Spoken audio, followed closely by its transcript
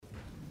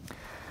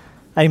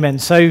Amen.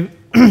 So,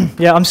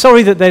 I'm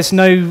sorry that there's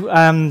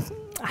no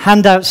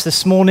handouts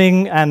this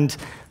morning, and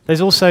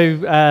there's also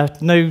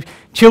no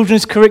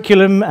children's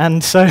curriculum,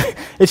 and so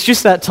it's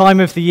just that time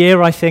of the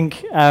year, I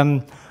think.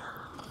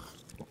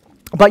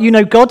 But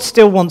God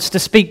still wants to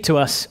speak to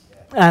us,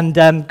 and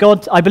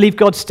I believe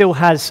God still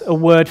has a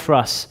word for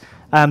us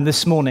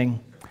this morning.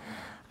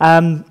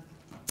 Now,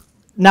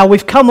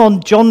 we've come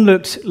on, John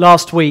looked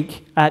last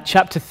week at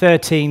chapter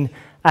 13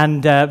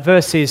 and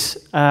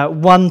verses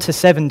 1 to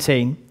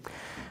 17.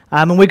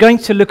 And we're going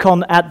to look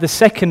on at the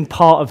second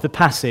part of the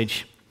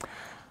passage.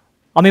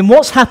 I mean,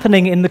 what's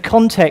happening in the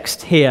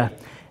context here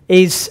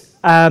is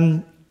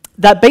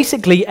that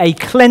basically a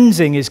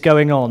cleansing is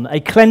going on.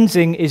 A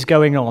cleansing is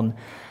going on.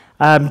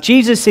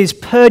 Jesus is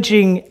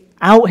purging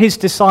out his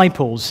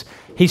disciples.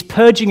 He's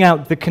purging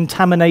out the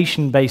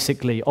contamination,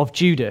 basically, of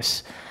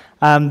Judas.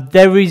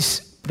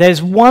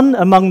 There's one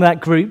among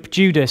that group,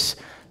 Judas,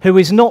 who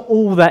is not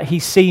all that he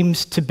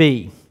seems to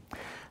be.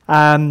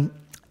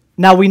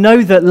 Now, we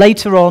know that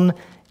later on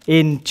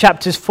in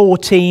chapters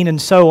 14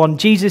 and so on,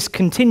 Jesus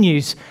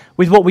continues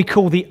with what we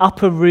call the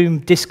upper room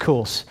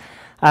discourse.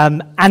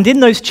 And in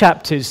those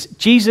chapters,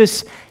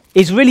 Jesus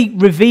is really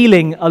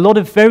revealing a lot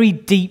of very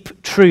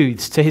deep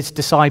truths to his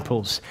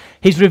disciples.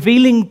 He's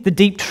revealing the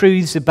deep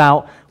truths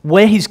about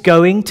where he's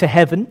going to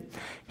heaven.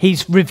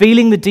 He's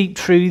revealing the deep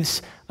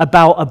truths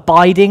about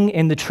abiding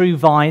in the true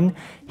vine.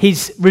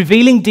 He's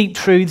revealing deep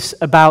truths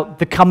about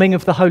the coming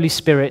of the Holy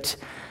Spirit.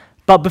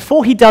 But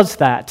before he does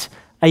that,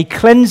 a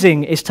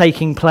cleansing is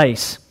taking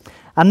place.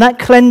 And that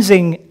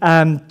cleansing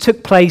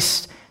took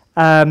place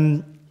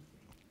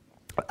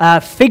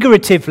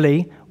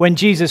figuratively when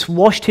Jesus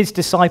washed his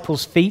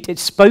disciples' feet. It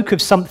spoke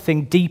of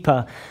something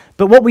deeper.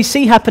 But what we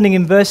see happening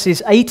in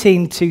verses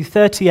 18 to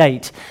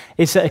 38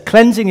 is that a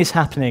cleansing is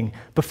happening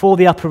before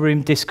the upper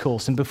room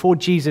discourse and before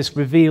Jesus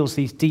reveals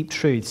these deep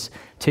truths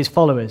to his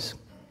followers.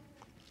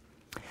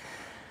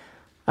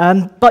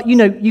 But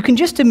you can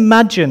just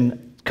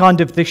imagine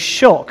kind of the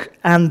shock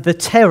and the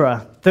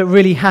terror that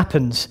really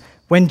happens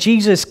when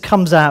Jesus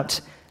comes out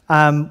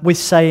with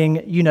saying,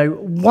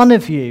 one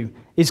of you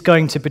is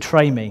going to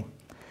betray me.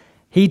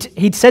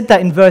 He'd said that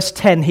in verse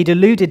 10, he'd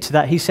alluded to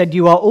that. He said,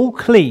 you are all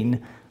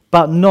clean,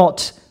 but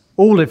not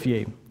all of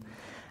you.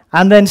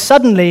 And then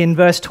suddenly in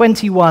verse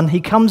 21, he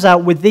comes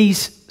out with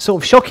these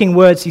sort of shocking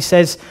words. He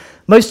says,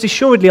 most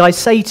assuredly I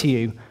say to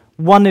you,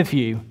 one of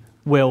you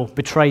will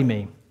betray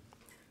me.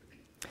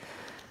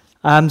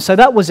 So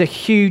that was a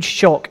huge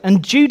shock.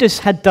 And Judas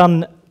had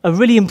done a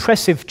really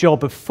impressive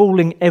job of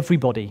fooling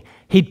everybody.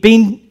 He'd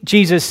been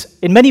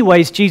in many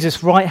ways,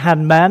 Jesus'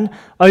 right-hand man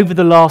over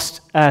the last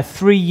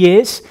 3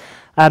 years.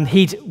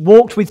 He'd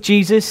walked with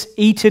Jesus,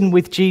 eaten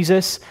with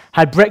Jesus,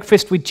 had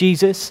breakfast with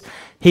Jesus.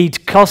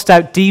 He'd cast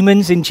out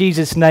demons in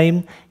Jesus'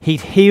 name.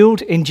 He'd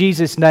healed in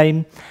Jesus'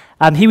 name.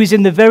 He was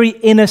in the very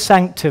inner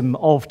sanctum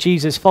of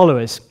Jesus'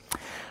 followers.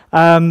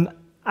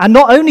 And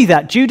not only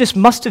that, Judas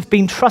must have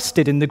been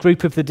trusted in the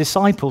group of the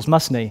disciples,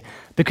 mustn't he?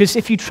 Because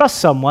if you trust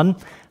someone,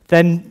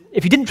 then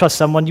if you didn't trust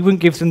someone, you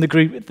wouldn't give them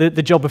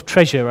the job of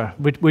treasurer,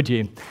 would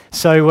you?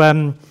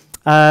 So,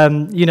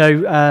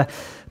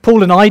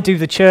 Paul and I do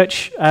the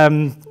church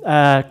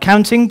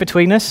counting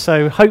between us,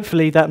 so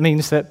hopefully that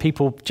means that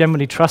people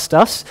generally trust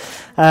us.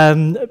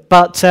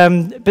 But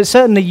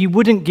certainly you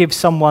wouldn't give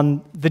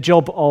someone the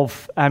job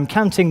of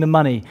counting the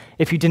money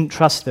if you didn't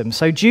trust them.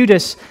 So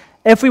Judas,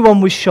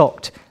 everyone was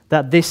shocked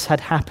that this had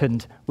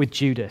happened with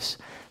Judas.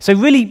 So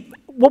really,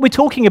 what we're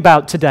talking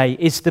about today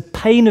is the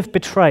pain of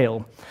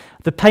betrayal.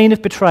 The pain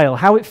of betrayal,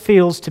 how it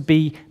feels to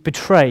be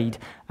betrayed,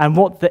 and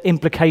what the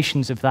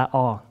implications of that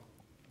are.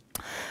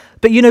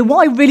 But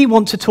what I really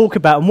want to talk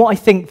about, and what I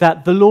think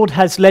that the Lord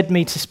has led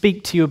me to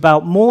speak to you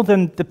about more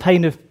than the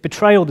pain of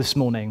betrayal this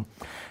morning,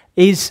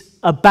 is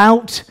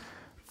about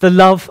the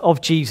love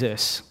of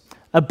Jesus,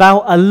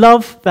 about a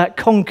love that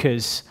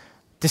conquers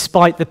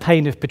despite the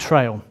pain of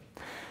betrayal.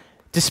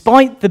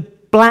 Despite the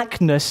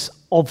blackness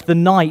of the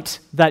night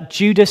that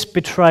Judas'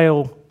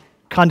 betrayal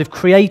kind of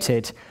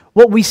created,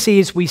 what we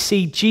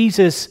see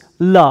Jesus'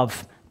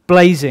 love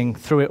blazing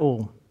through it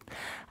all.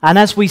 And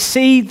as we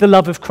see the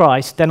love of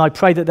Christ, then I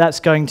pray that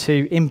that's going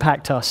to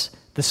impact us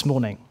this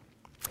morning.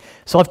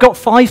 So I've got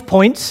 5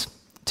 points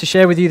to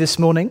share with you this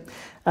morning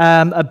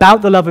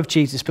about the love of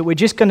Jesus, but we're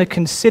just going to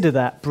consider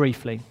that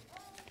briefly.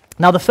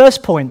 Now, the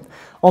first point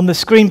on the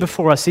screen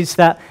before us is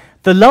that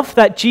the love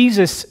that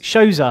Jesus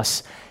shows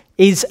us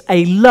is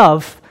a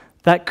love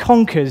that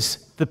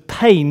conquers the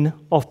pain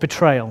of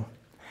betrayal.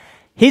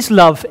 His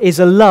love is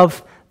a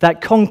love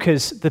that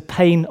conquers the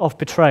pain of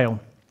betrayal.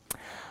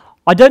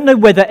 I don't know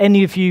whether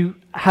any of you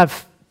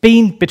have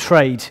been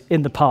betrayed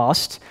in the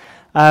past.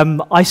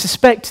 I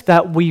suspect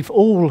that we've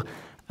all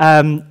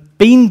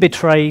been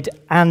betrayed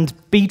and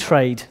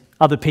betrayed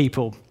other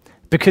people,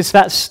 because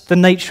that's the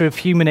nature of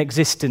human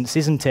existence,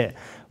 isn't it?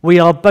 We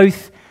are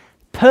both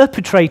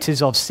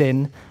perpetrators of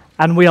sin,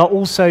 and we are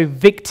also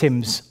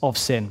victims of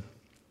sin.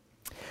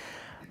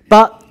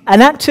 But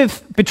an act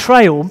of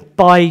betrayal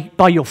by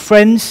your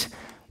friends,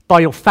 by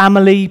your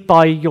family,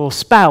 by your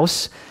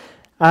spouse,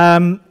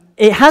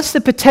 it has the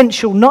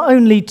potential not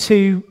only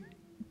to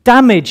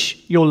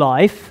damage your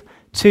life,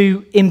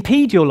 to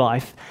impede your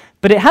life,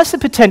 but it has the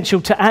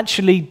potential to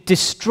actually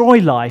destroy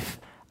life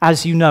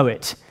as you know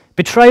it.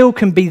 Betrayal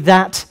can be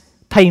that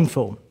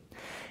painful.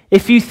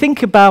 If you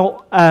think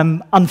about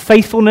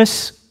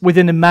unfaithfulness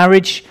within a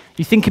marriage,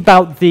 you think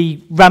about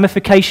the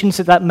ramifications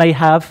that may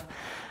have.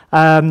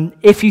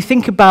 If you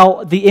think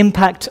about the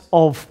impact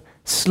of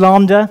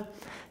slander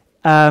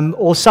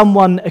or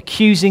someone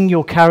accusing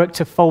your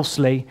character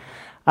falsely,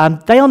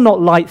 they are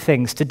not light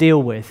things to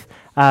deal with.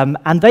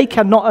 And they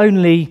can not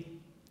only,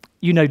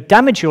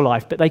 damage your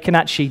life, but they can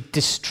actually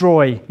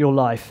destroy your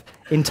life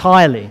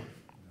entirely.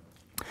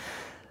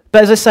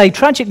 But as I say,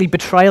 tragically,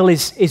 betrayal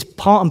is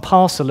part and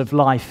parcel of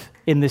life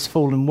in this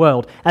fallen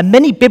world. And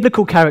many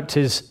biblical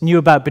characters knew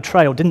about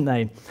betrayal, didn't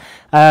they?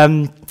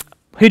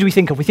 Who do we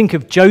think of? We think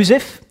of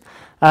Joseph.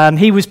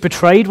 He was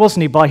betrayed,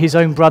 wasn't he, by his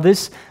own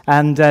brothers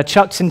and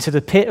chucked into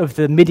the pit of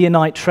the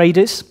Midianite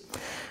traders.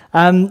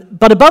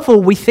 But above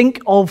all, we think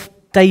of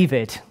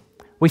David.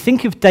 We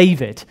think of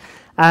David.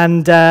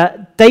 And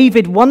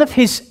David, one of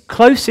his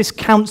closest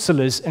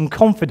counselors and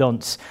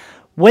confidants,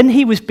 when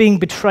he was being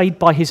betrayed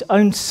by his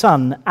own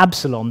son,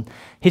 Absalom,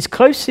 his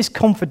closest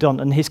confidant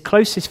and his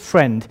closest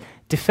friend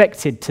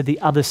defected to the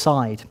other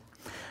side.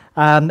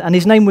 And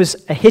his name was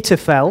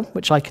Ahithophel,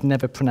 which I can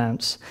never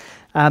pronounce.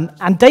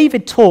 And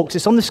David talks,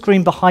 it's on the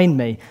screen behind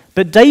me,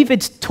 but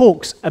David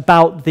talks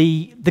about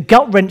the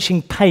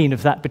gut-wrenching pain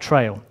of that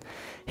betrayal.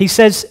 He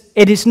says,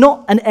 "It is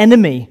not an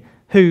enemy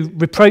who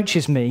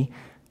reproaches me,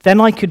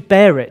 then I could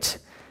bear it,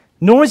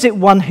 nor is it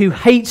one who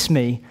hates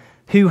me,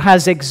 who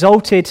has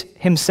exalted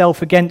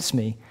himself against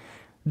me.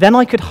 Then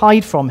I could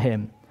hide from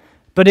him.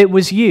 But it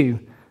was you,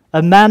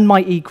 a man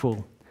my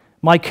equal,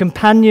 my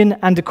companion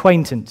and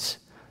acquaintance.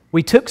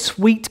 We took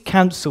sweet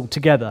counsel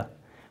together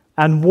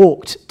and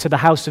walked to the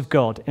house of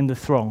God in the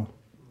throng."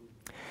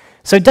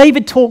 So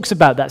David talks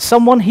about that,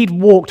 someone he'd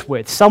walked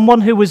with,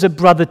 someone who was a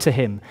brother to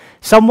him,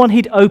 someone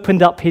he'd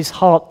opened up his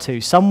heart to,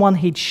 someone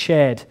he'd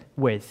shared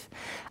with.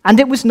 And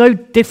it was no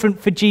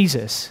different for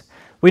Jesus.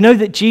 We know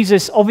that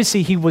Jesus,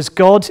 obviously he was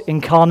God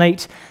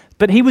incarnate,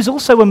 but he was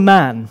also a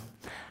man.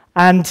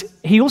 And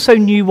he also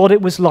knew what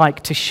it was like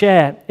to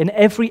share in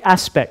every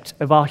aspect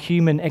of our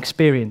human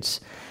experience.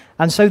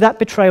 And so that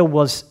betrayal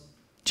was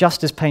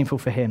just as painful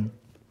for him.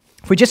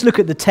 If we just look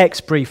at the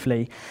text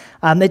briefly,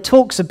 it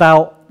talks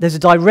about, there's a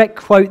direct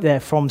quote there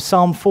from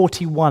Psalm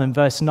 41 and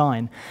verse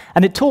 9.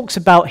 And it talks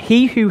about,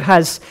 "He who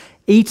has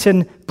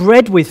eaten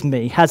bread with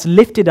me has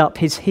lifted up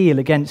his heel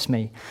against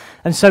me."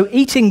 And so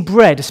eating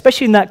bread,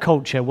 especially in that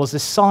culture, was a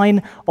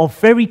sign of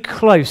very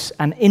close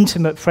and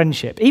intimate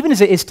friendship. Even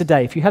as it is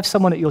today, if you have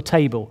someone at your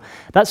table,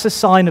 that's a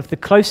sign of the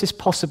closest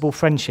possible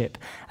friendship.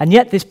 And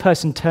yet this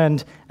person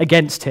turned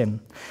against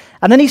him.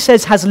 And then he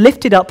says, "has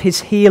lifted up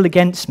his heel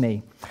against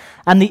me."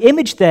 And the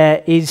image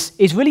there is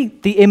really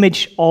the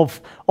image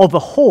of a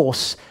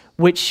horse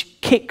which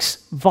kicks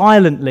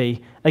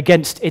violently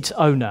against its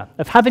owner,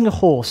 of having a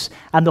horse,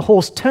 and the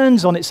horse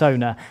turns on its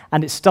owner,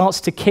 and it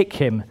starts to kick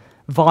him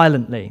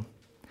violently.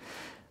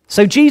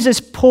 So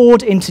Jesus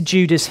poured into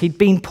Judas. He'd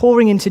been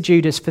pouring into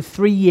Judas for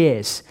 3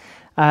 years,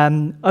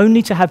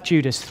 only to have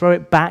Judas throw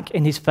it back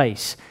in his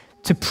face,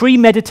 to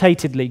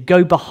premeditatedly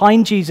go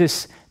behind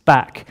Jesus'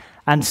 back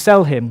and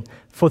sell him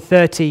for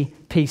 30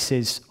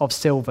 pieces of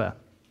silver.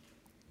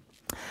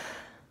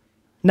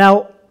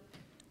 Now,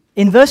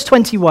 in verse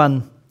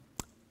 21,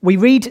 we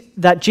read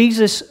that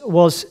Jesus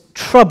was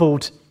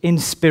troubled in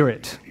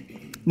spirit.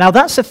 Now,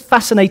 that's a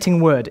fascinating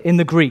word in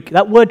the Greek.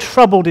 That word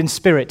troubled in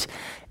spirit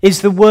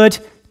is the word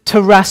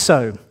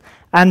tarasso,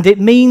 and it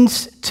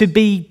means to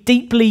be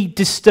deeply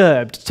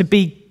disturbed, to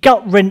be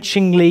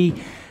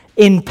gut-wrenchingly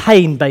in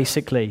pain,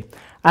 basically.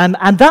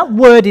 And that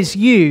word is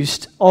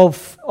used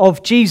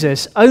of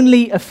Jesus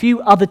only a few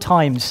other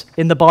times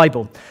in the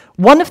Bible.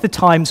 One of the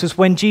times was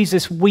when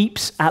Jesus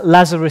weeps at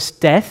Lazarus'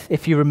 death,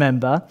 if you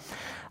remember.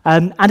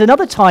 And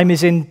another time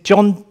is in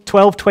John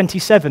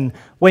 12:27,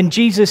 when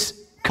Jesus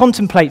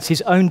contemplates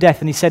his own death,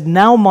 and he said,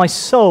 "Now my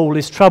soul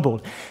is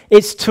troubled."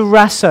 It's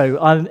tarasso,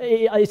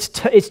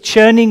 it's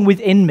churning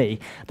within me.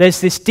 There's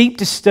this deep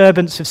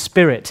disturbance of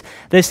spirit.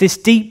 There's this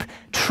deep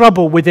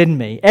trouble within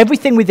me.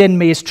 Everything within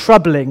me is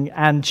troubling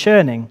and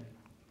churning.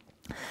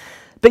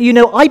 But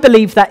I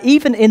believe that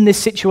even in this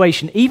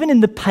situation, even in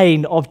the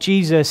pain of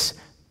Jesus'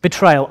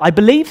 betrayal, I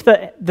believe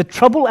that the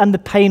trouble and the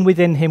pain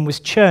within him was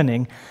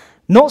churning,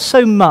 not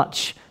so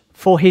much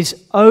for his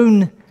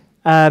own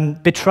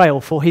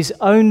betrayal, for his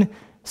own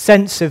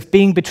sense of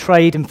being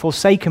betrayed and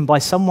forsaken by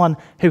someone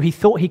who he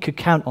thought he could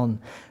count on,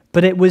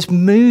 but it was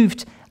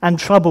moved and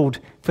troubled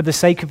for the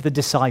sake of the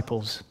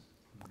disciples.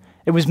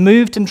 It was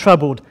moved and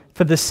troubled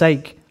for the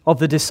sake of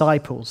the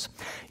disciples.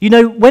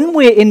 When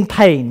we're in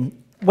pain,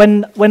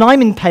 when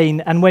I'm in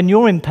pain and when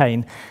you're in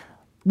pain,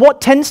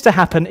 what tends to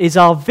happen is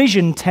our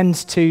vision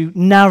tends to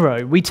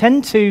narrow. We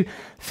tend to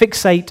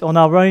fixate on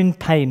our own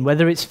pain,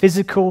 whether it's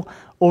physical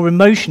or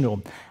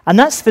emotional. And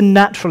that's the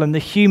natural and the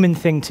human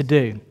thing to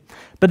do.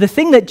 But the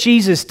thing that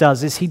Jesus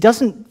does is he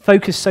doesn't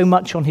focus so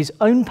much on his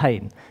own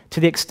pain to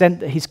the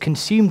extent that he's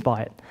consumed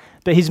by it,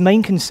 but his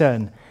main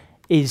concern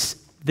is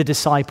the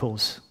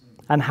disciples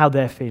and how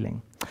they're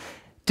feeling.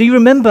 Do you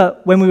remember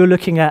when we were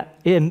looking at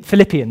in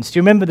Philippians? Do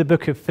you remember the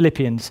book of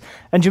Philippians?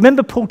 And do you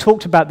remember Paul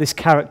talked about this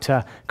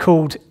character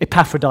called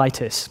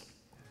Epaphroditus?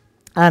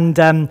 And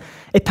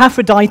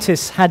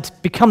Epaphroditus had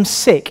become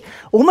sick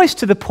almost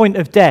to the point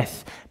of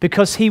death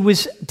because he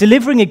was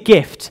delivering a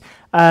gift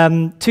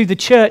to the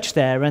church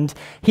there, and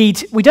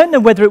we don't know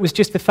whether it was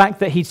just the fact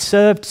that he'd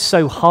served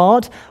so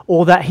hard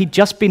or that he'd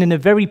just been in a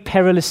very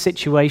perilous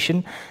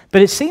situation,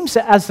 but it seems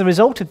that as the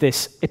result of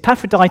this,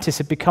 Epaphroditus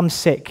had become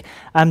sick,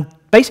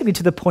 basically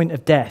to the point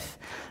of death.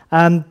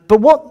 But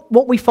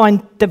what we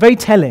find very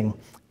telling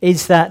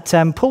is that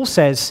Paul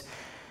says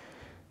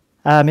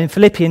in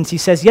Philippians, he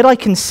says, "Yet I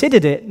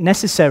considered it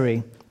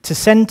necessary to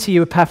send to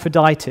you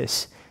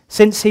Epaphroditus,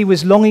 since he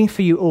was longing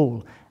for you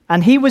all,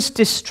 and he was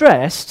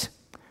distressed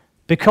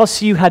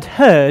because you had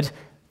heard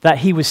that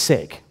he was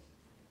sick."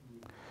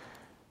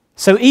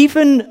 So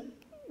even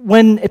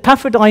when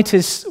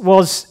Epaphroditus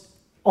was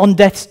on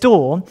death's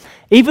door,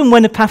 even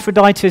when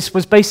Epaphroditus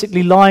was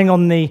basically lying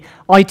on the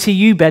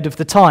ITU bed of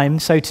the time,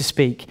 so to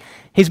speak,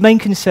 his main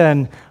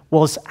concern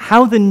was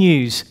how the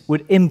news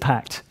would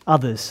impact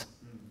others.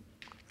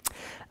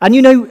 And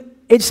you know,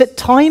 it's at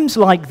times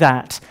like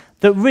that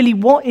that really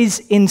what is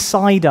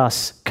inside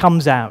us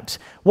comes out.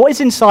 What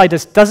is inside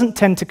us doesn't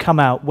tend to come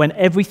out when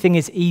everything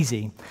is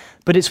easy,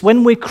 but it's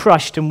when we're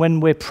crushed and when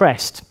we're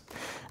pressed.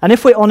 And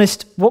if we're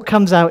honest, what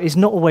comes out is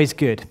not always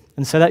good,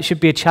 and so that should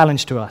be a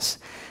challenge to us.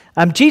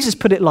 Jesus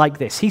put it like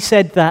this. He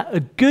said that a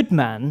good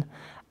man,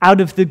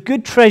 out of the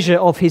good treasure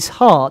of his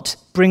heart,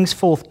 brings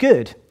forth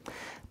good,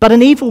 but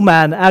an evil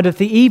man, out of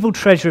the evil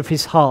treasure of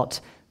his heart,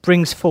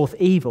 brings forth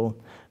evil.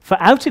 For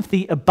out of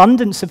the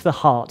abundance of the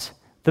heart,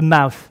 the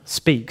mouth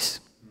speaks.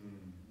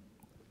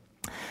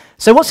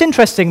 So what's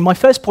interesting, my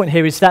first point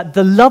here is that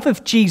the love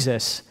of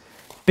Jesus,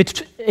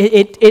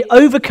 it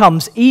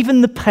overcomes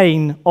even the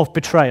pain of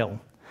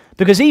betrayal.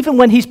 Because even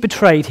when he's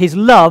betrayed, his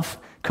love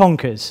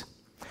conquers.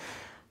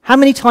 How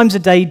many times a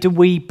day do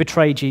we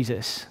betray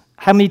Jesus?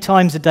 How many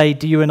times a day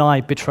do you and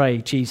I betray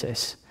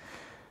Jesus?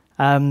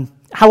 How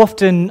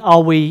often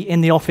are we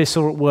in the office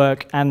or at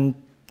work and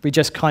we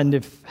just kind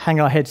of hang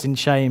our heads in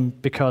shame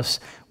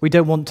because we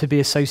don't want to be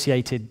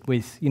associated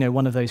with,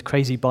 one of those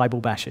crazy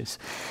Bible bashers?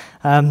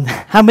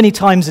 How many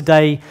times a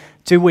day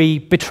do we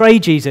betray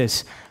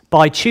Jesus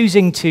by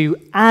choosing to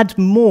add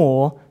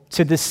more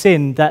to the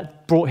sin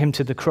that brought him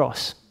to the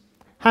cross?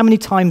 How many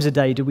times a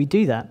day do we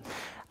do that?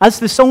 As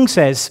the song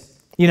says,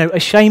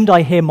 ashamed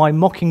I hear my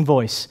mocking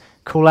voice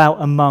call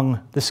out among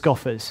the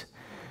scoffers.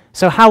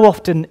 So how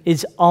often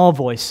is our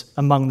voice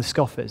among the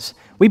scoffers?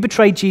 We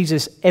betray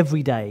Jesus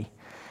every day.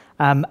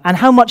 And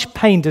how much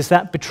pain does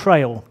that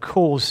betrayal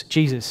cause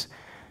Jesus?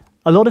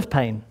 A lot of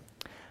pain.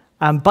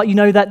 But you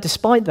know that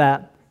despite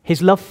that,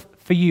 his love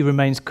for you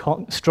remains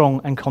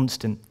strong and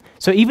constant.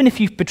 So even if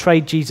you've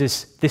betrayed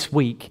Jesus this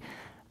week,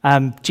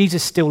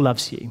 Jesus still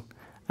loves you.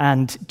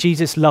 And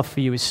Jesus' love for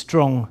you is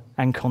strong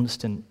and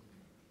constant.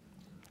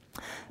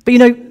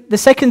 But the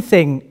second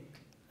thing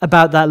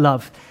about that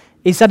love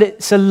is that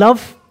it's a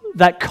love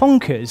that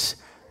conquers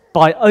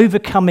by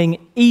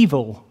overcoming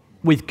evil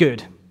with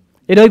good.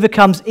 It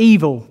overcomes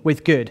evil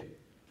with good.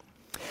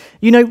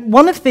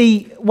 One of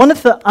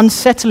the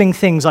unsettling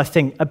things, I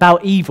think,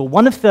 about evil,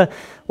 one of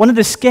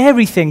the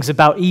scary things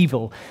about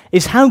evil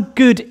is how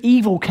good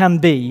evil can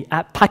be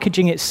at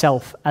packaging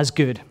itself as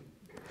good.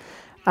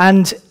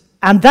 And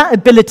that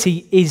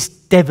ability is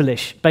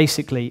devilish,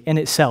 basically, in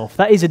itself.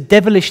 That is a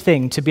devilish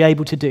thing to be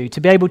able to do,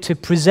 to be able to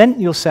present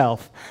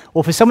yourself,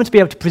 or for someone to be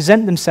able to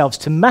present themselves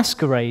to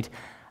masquerade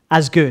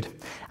as good.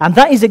 And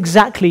that is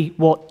exactly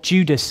what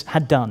Judas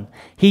had done.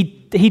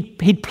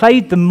 He'd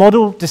played the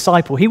model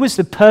disciple. He was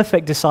the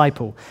perfect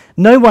disciple.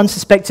 No one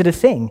suspected a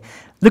thing.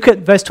 Look at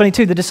verse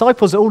 22. The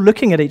disciples are all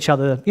looking at each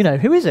other.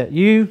 Who is it?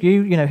 You,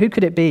 who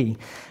could it be?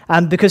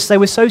 And because they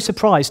were so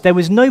surprised, there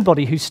was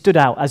nobody who stood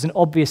out as an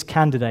obvious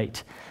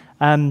candidate.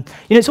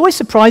 It's always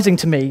surprising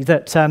to me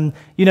that,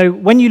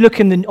 when you look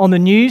on the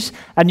news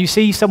and you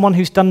see someone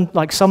who's done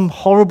like some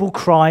horrible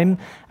crime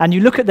and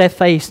you look at their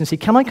face and see,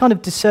 can I kind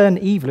of discern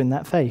evil in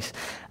that face?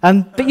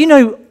 But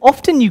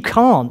often you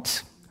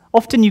can't.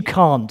 Often you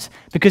can't,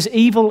 because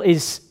evil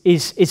is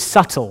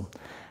subtle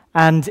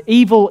and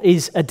evil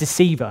is a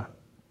deceiver.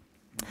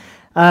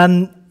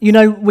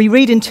 We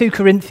read in 2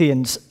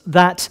 Corinthians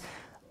that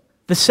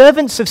the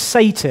servants of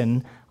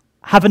Satan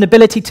have an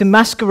ability to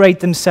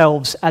masquerade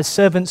themselves as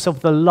servants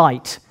of the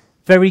light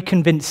very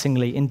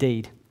convincingly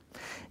indeed.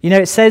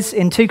 It says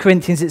in 2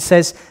 Corinthians, it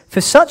says,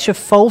 "For such are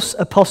false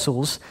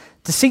apostles,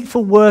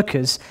 deceitful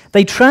workers.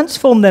 They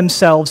transform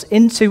themselves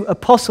into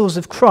apostles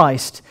of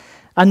Christ.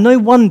 And no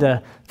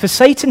wonder, for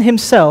Satan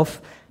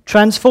himself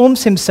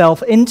transforms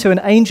himself into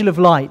an angel of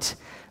light.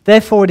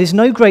 Therefore it is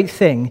no great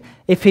thing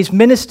if his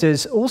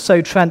ministers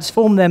also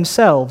transform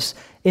themselves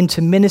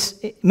into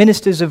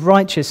ministers of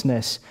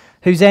righteousness,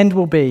 whose end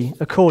will be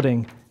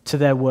according to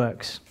their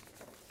works."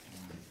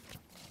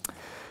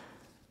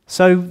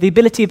 So the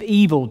ability of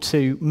evil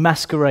to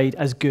masquerade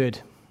as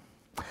good.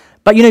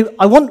 But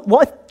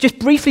what I just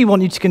briefly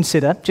want you to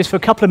consider, just for a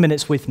couple of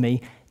minutes with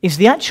me, is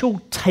the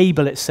actual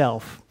table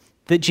itself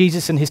that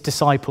Jesus and his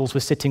disciples were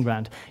sitting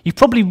around. You've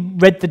probably have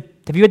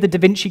you read the Da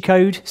Vinci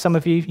Code? Some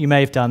of you may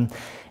have done.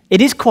 It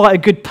is quite a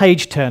good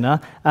page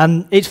turner.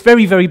 It's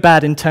very, very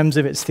bad in terms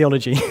of its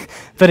theology,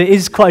 but it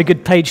is quite a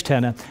good page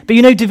turner. But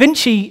Da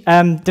Vinci,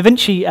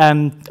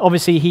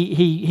 obviously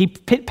he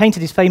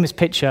painted his famous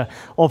picture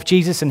of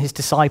Jesus and his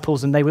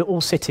disciples, and they were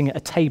all sitting at a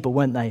table,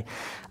 weren't they?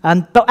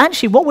 But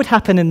actually, what would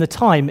happen in the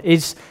time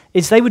is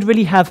they would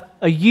really have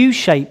a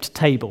U-shaped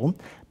table.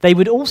 They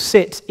would all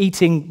sit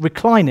eating,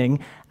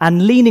 reclining,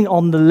 and leaning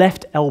on the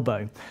left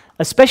elbow,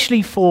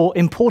 especially for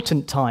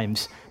important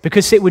times,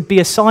 because it would be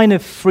a sign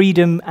of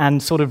freedom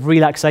and sort of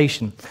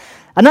relaxation.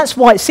 And that's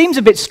why it seems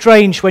a bit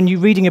strange when you're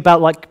reading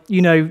about,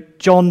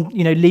 John,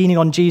 leaning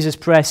on Jesus'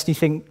 breast, and you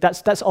think,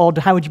 that's odd,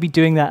 how would you be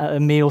doing that at a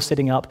meal,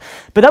 sitting up?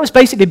 But that was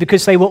basically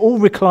because they were all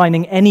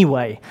reclining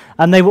anyway,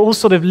 and they were all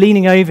sort of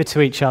leaning over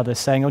to each other,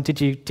 saying, oh, did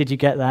you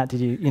get that?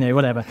 Did you,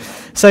 whatever.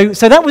 So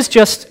that was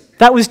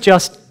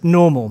just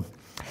normal.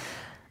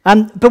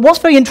 But what's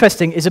very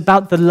interesting is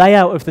about the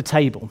layout of the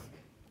table.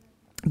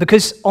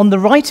 Because on the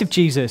right of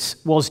Jesus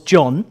was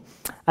John,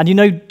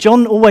 and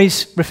John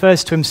always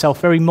refers to himself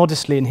very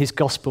modestly in his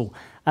gospel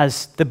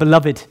as the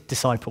beloved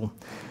disciple.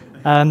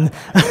 But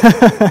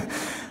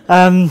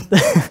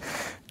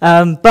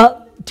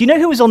do you know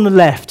who was on the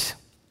left?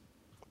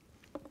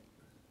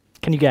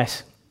 Can you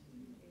guess?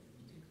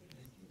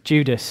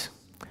 Judas.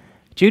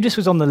 Judas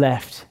was on the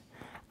left.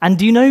 And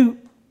do you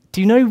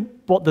know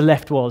what the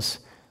left was?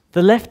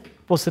 The left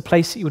was the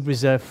place that you would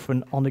reserve for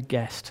an honored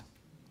guest.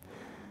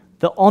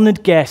 The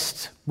honored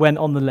guest went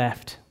on the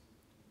left.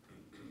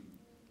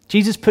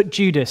 Jesus put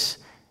Judas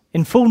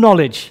in full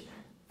knowledge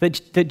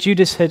that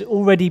Judas had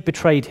already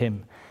betrayed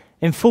him,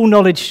 in full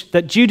knowledge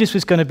that Judas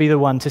was going to be the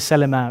one to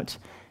sell him out,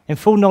 in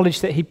full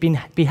knowledge that he'd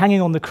be hanging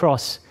on the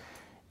cross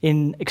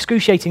in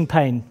excruciating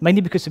pain,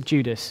 mainly because of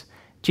Judas.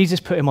 Jesus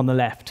put him on the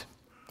left,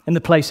 in the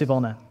place of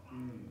honor.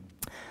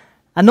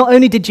 And not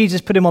only did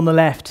Jesus put him on the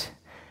left,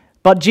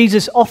 but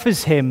Jesus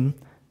offers him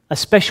a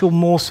special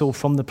morsel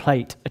from the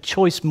plate, a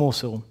choice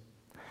morsel.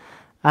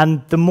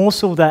 And the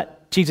morsel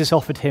that Jesus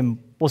offered him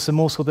was the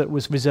morsel that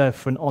was reserved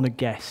for an honored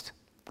guest.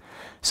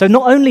 So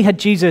not only had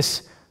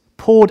Jesus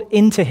poured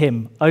into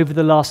him over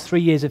the last 3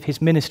 years of his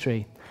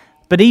ministry,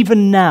 but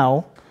even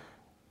now,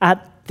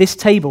 at this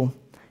table,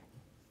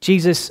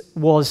 Jesus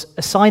was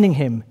assigning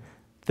him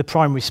the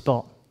primary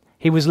spot.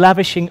 He was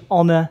lavishing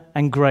honor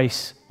and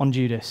grace on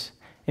Judas,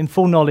 in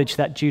full knowledge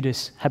that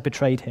Judas had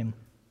betrayed him.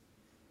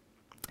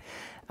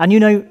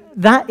 And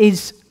that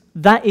is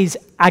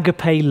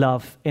agape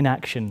love in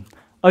action.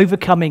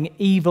 Overcoming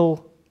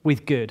evil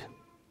with good.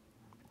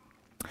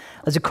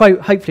 There's a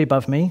quote, hopefully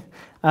above me,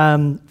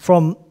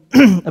 from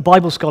a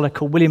Bible scholar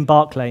called William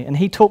Barclay, and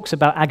he talks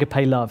about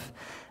agape love.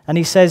 And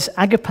he says,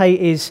 agape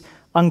is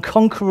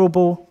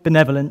unconquerable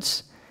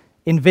benevolence,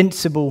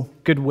 invincible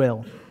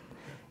goodwill.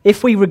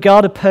 If we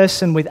regard a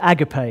person with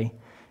agape,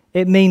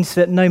 it means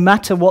that no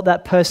matter what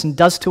that person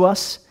does to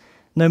us,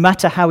 no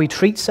matter how he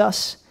treats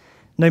us,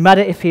 no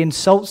matter if he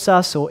insults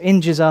us or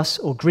injures us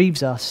or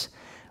grieves us,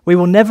 we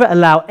will never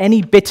allow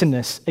any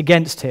bitterness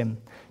against him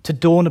to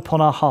dawn upon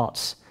our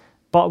hearts,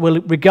 but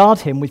will regard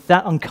him with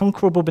that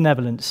unconquerable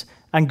benevolence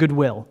and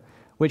goodwill,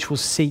 which will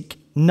seek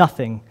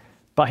nothing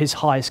but his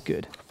highest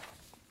good.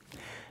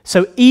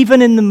 So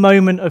even in the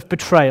moment of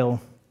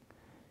betrayal,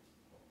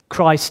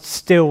 Christ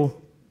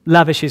still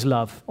lavishes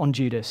love on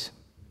Judas.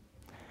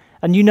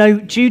 And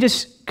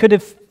Judas could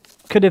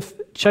have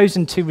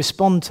chosen to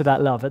respond to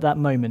that love at that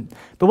moment.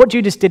 But what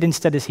Judas did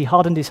instead is he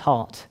hardened his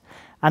heart.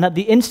 And at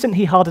the instant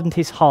he hardened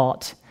his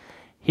heart,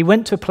 he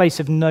went to a place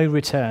of no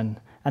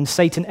return, and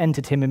Satan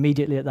entered him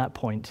immediately at that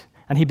point,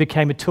 and he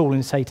became a tool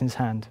in Satan's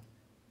hand.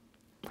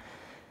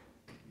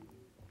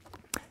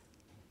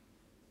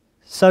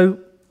 So,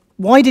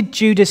 why did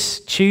Judas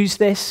choose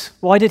this?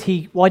 Why did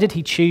he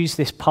choose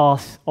this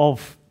path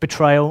of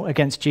betrayal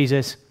against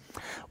Jesus?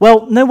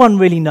 Well, no one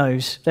really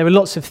knows. There are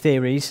lots of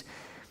theories.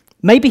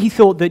 Maybe he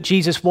thought that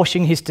Jesus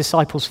washing his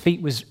disciples'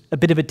 feet was a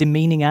bit of a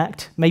demeaning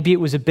act. Maybe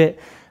it was a bit...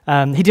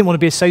 he didn't want to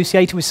be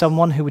associated with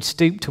someone who would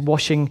stoop to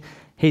washing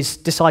his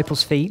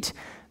disciples' feet.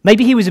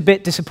 Maybe he was a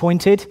bit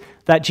disappointed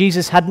that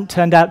Jesus hadn't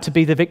turned out to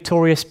be the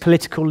victorious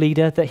political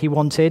leader that he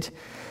wanted.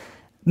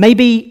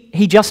 Maybe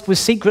he just was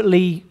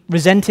secretly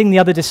resenting the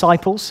other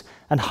disciples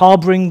and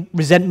harboring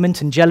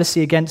resentment and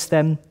jealousy against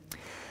them.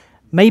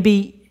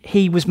 Maybe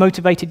he was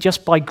motivated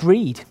just by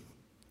greed.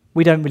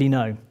 We don't really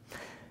know.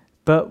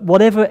 But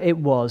whatever it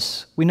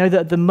was, we know that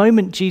at the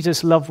moment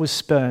Jesus' love was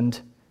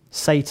spurned,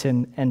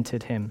 Satan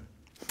entered him.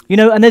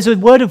 And there's a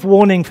word of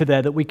warning for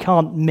there that we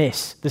can't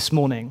miss this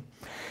morning.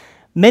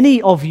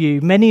 Many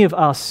of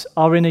us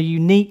are in a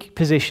unique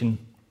position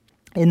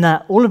in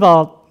that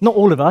not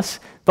all of us,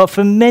 but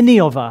for many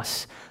of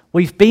us,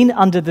 we've been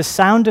under the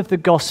sound of the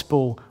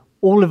gospel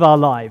all of our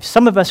lives.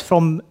 Some of us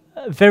from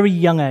a very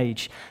young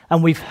age,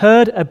 and we've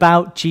heard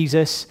about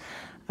Jesus,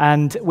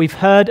 and we've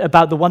heard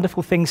about the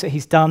wonderful things that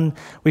he's done.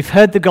 We've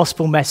heard the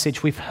gospel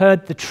message. We've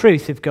heard the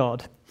truth of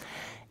God.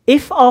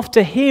 If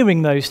after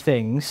hearing those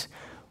things,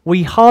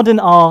 we harden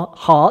our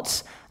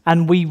hearts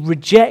and we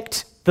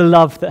reject the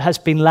love that has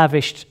been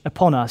lavished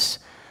upon us,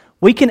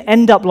 we can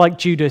end up like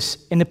Judas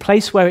in a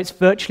place where it's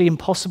virtually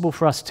impossible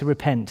for us to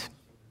repent.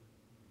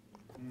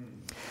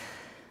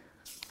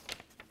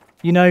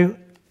 You know,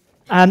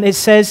 it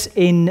says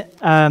in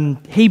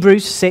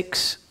Hebrews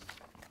 6,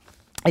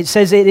 it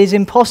says, "It is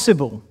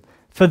impossible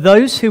for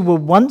those who were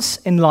once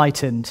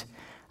enlightened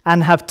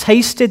and have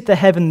tasted the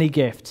heavenly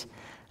gift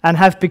and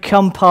have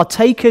become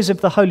partakers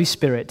of the Holy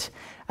Spirit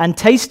and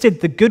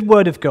tasted the good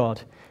word of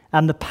God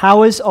and the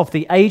powers of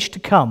the age to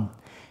come,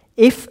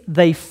 if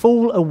they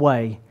fall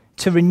away,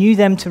 to renew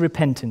them to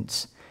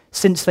repentance,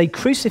 since they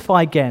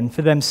crucify again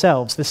for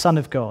themselves the Son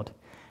of God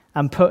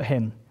and put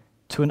him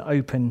to an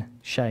open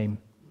shame."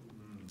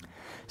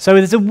 So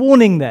there's a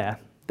warning there.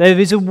 There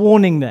is a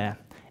warning there.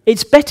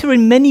 It's better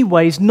in many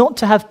ways not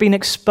to have been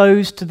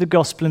exposed to the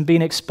gospel and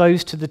been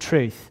exposed to the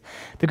truth,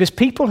 because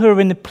people who are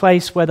in a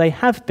place where they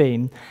have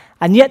been,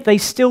 and yet they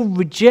still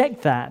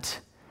reject that,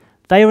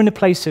 they are in a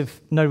place of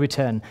no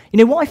return. You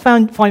know, what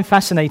I find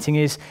fascinating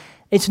is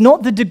it's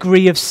not the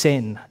degree of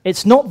sin.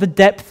 It's not the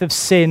depth of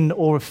sin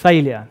or of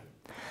failure.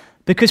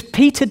 Because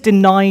Peter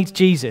denied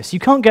Jesus. You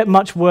can't get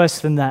much worse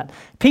than that.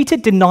 Peter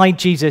denied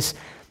Jesus,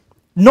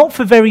 not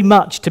for very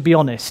much, to be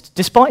honest.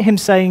 Despite him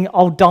saying,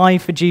 "I'll die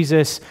for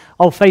Jesus,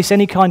 I'll face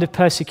any kind of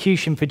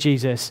persecution for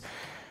Jesus,"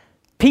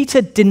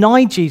 Peter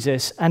denied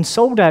Jesus and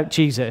sold out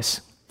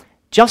Jesus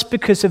just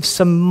because of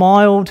some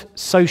mild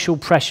social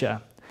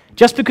pressure,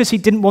 just because he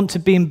didn't want to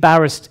be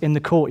embarrassed in the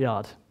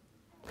courtyard.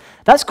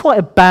 That's quite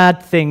a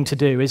bad thing to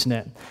do, isn't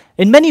it?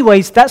 In many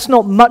ways, that's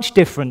not much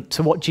different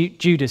to what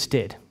Judas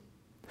did.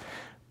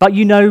 But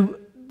you know,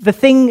 the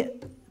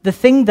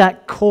thing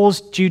that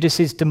caused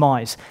Judas's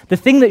demise, the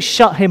thing that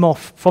shut him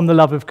off from the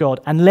love of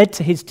God and led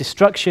to his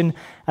destruction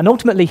and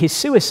ultimately his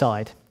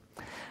suicide,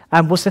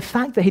 was the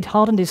fact that he'd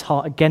hardened his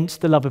heart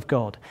against the love of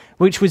God,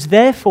 which was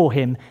there for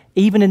him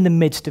even in the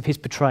midst of his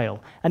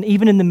betrayal and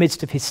even in the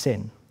midst of his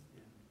sin.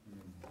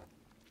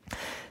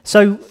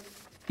 So,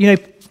 you know,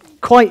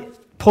 quite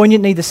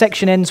poignantly, that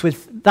section ends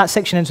with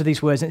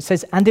these words, and it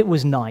says, "And it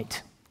was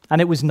night,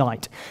 and it was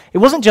night." It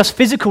wasn't just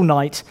physical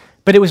night,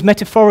 but it was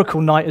metaphorical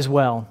night as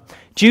well.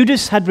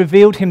 Judas had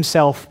revealed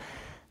himself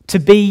to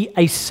be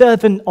a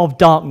servant of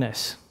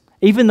darkness.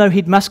 Even though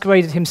he'd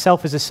masqueraded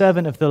himself as a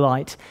servant of the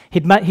light,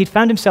 he'd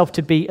found himself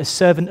to be a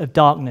servant of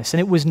darkness, and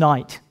it was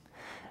night.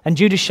 And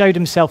Judas showed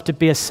himself to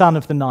be a son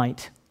of the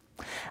night.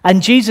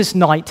 And Jesus'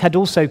 night had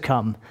also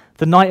come,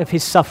 the night of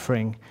his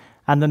suffering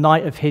and the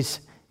night of his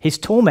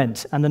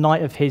torment and the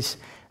night of his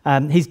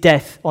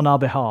death on our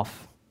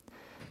behalf.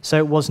 So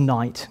it was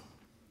night.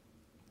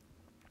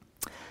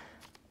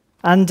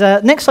 And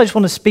next I just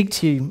want to speak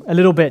to you a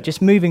little bit,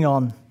 just moving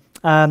on,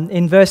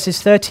 in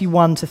verses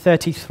 31 to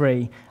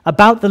 33,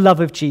 about the love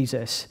of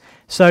Jesus.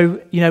 So,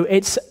 you know,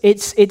 it's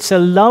a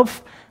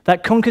love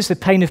that conquers the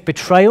pain of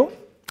betrayal.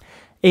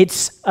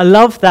 It's a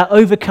love that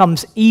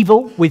overcomes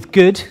evil with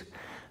good,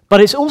 but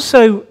it's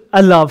also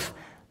a love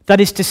that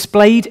is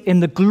displayed in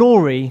the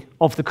glory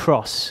of the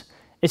cross.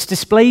 It's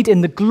displayed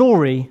in the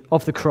glory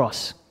of the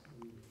cross.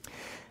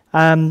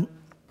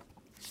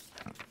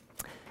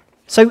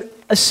 So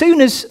as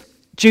soon as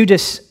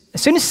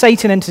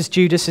Satan enters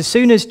Judas, as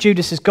soon as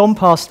Judas has gone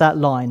past that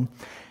line,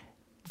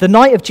 the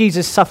night of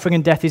Jesus' suffering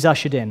and death is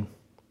ushered in.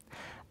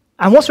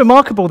 And what's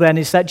remarkable then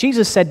is that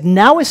Jesus said,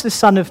 "Now is the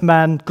Son of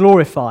Man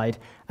glorified,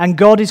 and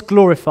God is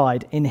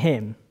glorified in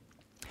him."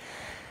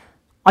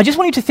 I just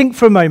want you to think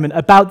for a moment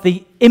about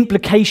the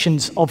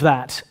implications of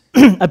that,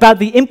 about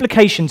the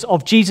implications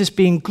of Jesus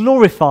being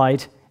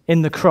glorified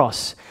in the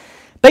cross.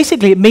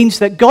 Basically, it means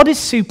that God is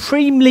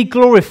supremely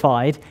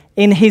glorified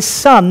in his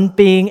Son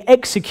being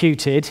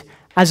executed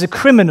as a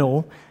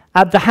criminal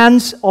at the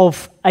hands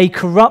of a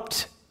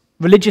corrupt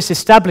religious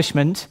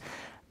establishment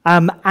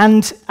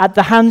and at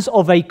the hands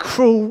of a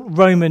cruel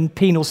Roman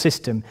penal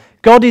system.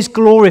 God is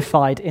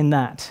glorified in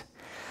that.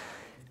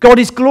 God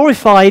is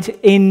glorified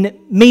in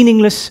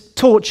meaningless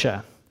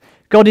torture.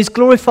 God is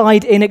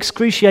glorified in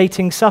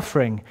excruciating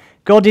suffering.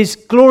 God is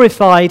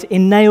glorified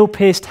in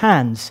nail-pierced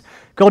hands.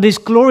 God is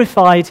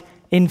glorified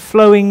in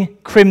flowing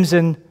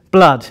crimson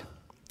blood.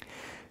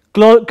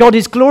 God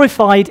is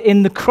glorified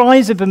in the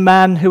cries of a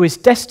man who is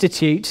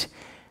destitute,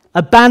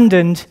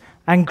 abandoned,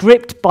 and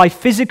gripped by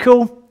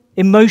physical,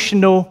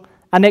 emotional,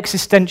 and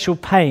existential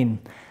pain.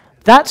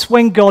 That's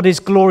when God is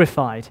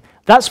glorified.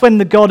 That's when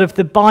the God of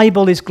the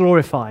Bible is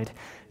glorified.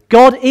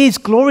 God is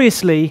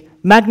gloriously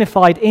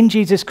magnified in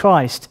Jesus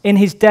Christ, in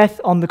his death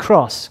on the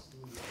cross.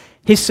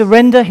 His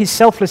surrender, his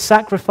selfless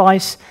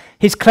sacrifice,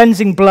 his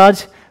cleansing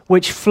blood,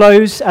 which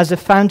flows as a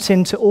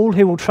fountain to all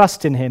who will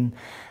trust in him.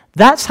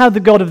 That's how the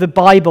God of the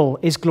Bible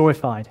is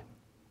glorified.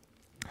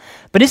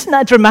 But isn't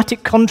that a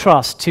dramatic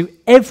contrast to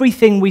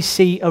everything we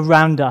see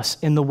around us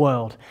in the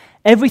world?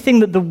 Everything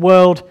that the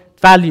world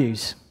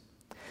values.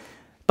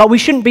 But we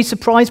shouldn't be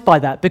surprised by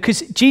that,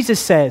 because Jesus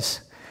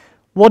says,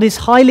 what is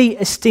highly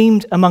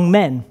esteemed among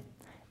men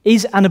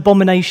is an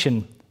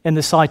abomination in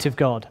the sight of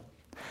God.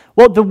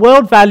 What the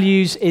world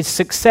values is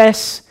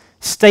success,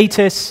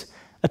 status,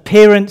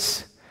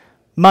 appearance,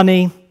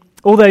 money,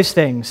 all those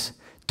things.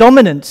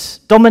 Dominance,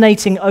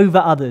 dominating over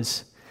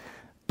others,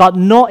 but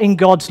not in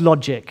God's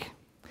logic.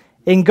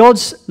 In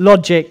God's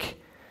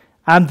logic,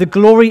 the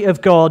glory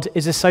of God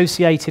is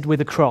associated with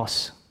a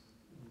cross.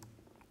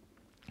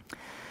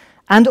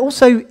 And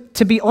also,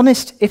 to be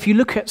honest, if you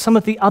look at some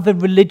of the other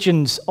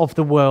religions of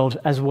the world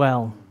as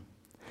well,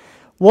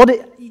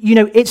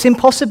 it's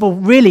impossible,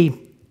 really,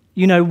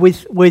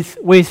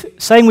 with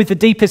saying with the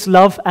deepest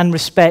love and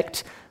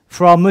respect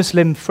for our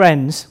Muslim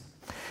friends,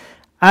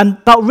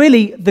 but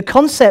really the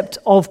concept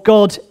of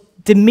God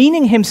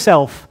demeaning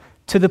himself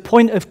to the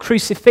point of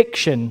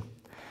crucifixion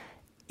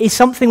is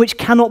something which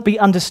cannot be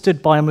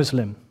understood by a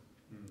Muslim.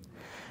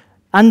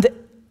 And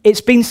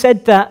it's been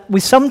said that,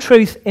 with some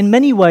truth, in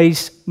many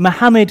ways,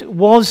 Muhammad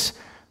was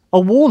a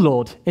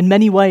warlord in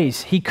many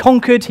ways. He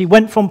conquered, he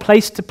went from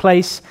place to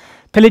place,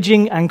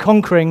 pillaging and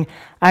conquering,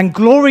 and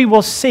glory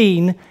was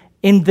seen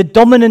in the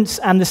dominance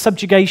and the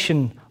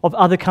subjugation of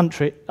other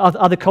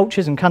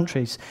cultures and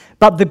countries.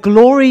 But the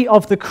glory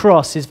of the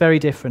cross is very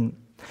different.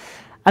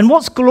 And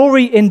what's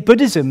glory in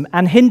Buddhism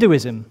and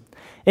Hinduism?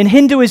 In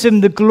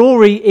Hinduism, the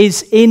glory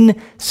is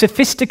in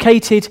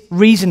sophisticated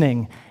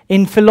reasoning,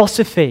 in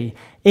philosophy,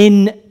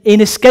 in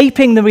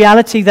escaping the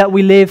reality that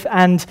we live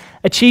and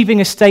achieving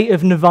a state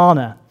of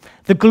nirvana,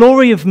 the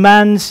glory of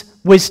man's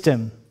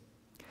wisdom,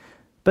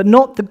 but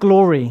not the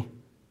glory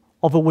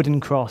of a wooden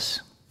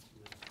cross,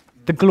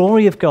 the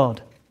glory of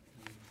God.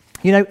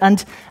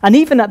 And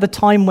even at the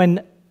time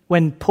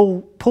when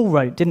Paul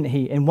wrote, didn't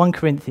he, in 1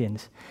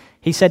 Corinthians,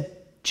 he said,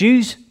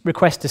 Jews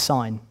request a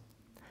sign,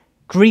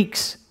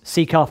 Greeks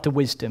seek after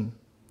wisdom,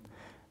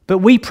 but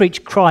we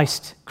preach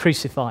Christ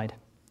crucified.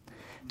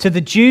 To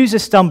the Jews a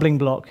stumbling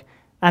block,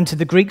 and to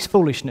the Greeks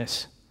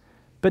foolishness.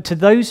 But to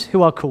those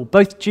who are called,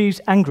 both Jews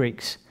and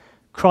Greeks,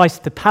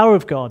 Christ the power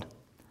of God,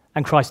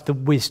 and Christ the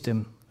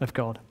wisdom of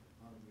God.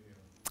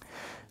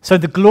 So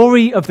the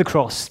glory of the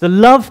cross. The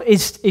love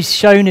is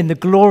shown in the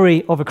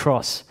glory of a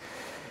cross.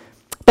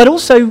 But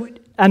also,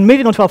 and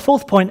moving on to our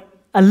fourth point,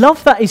 a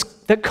love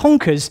that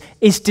conquers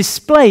is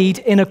displayed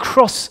in a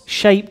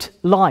cross-shaped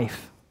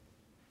life.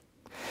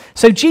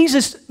 So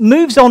Jesus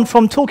moves on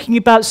from talking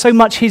about so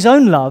much his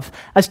own love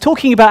as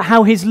talking about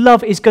how his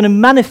love is going to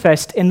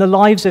manifest in the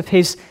lives of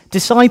his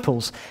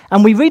disciples.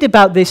 And we read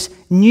about this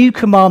new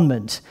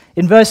commandment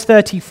in verse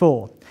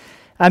 34.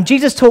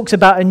 Jesus talks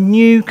about a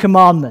new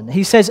commandment.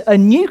 He says, "A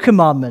new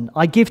commandment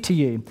I give to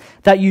you,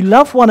 that you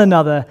love one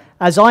another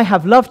as I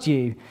have loved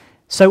you,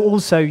 so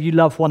also you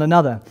love one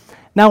another."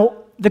 Now,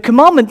 the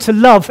commandment to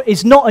love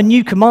is not a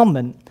new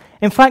commandment.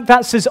 In fact,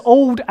 that's as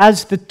old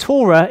as the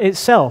Torah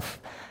itself.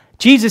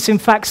 Jesus, in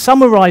fact,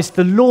 summarized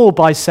the law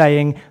by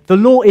saying, the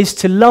law is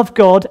to love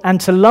God and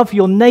to love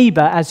your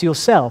neighbor as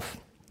yourself.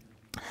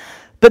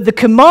 But the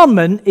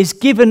commandment is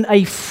given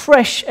a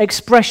fresh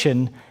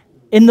expression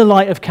in the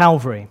light of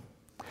Calvary.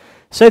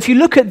 So if you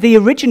look at the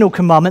original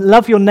commandment,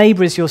 love your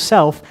neighbor as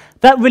yourself,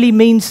 that really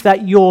means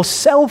that your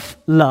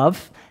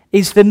self-love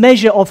is the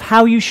measure of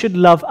how you should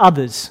love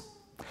others.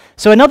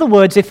 So in other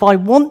words, if I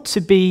want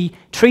to be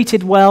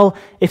treated well,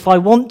 if I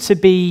want to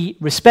be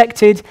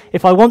respected,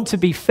 if I want to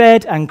be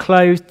fed and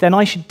clothed, then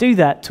I should do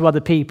that to other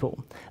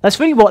people. That's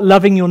really what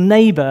loving your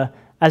neighbor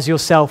as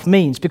yourself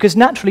means, because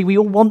naturally we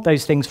all want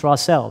those things for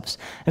ourselves.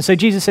 And so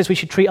Jesus says we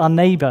should treat our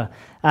neighbor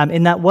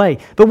in that way.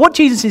 But what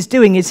Jesus is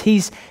doing is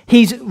he's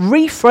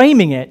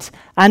reframing it,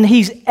 and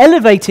he's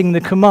elevating the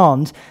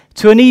command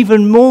to an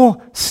even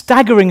more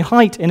staggering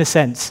height, in a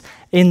sense,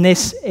 in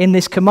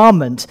this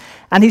commandment.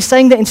 And he's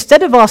saying that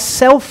instead of our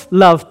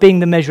self-love being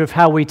the measure of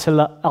how we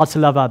are to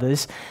love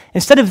others,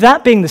 instead of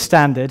that being the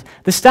standard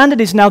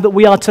is now that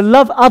we are to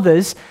love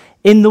others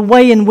in the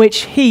way in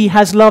which he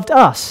has loved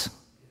us,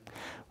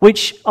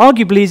 which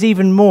arguably is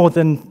even more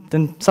than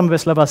some of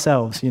us love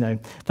ourselves.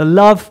 The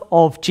love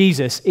of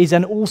Jesus is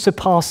an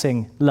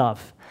all-surpassing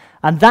love.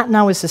 And that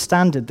now is the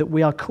standard that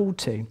we are called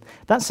to.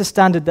 That's the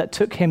standard that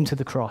took him to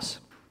the cross.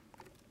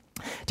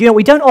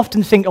 We don't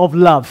often think of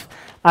love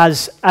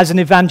as an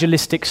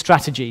evangelistic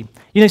strategy.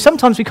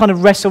 Sometimes we kind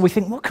of wrestle, we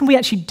think, what can we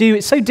actually do?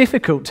 It's so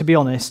difficult, to be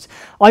honest.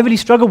 I really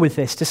struggle with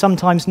this, to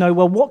sometimes know,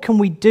 well, what can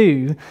we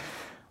do?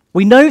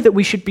 We know that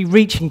we should be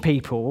reaching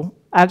people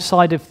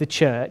outside of the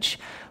church.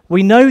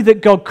 We know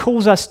that God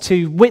calls us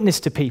to witness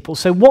to people,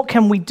 so what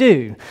can we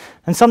do?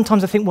 And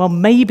sometimes I think, well,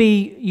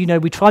 maybe,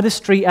 we try the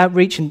street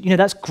outreach, and,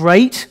 that's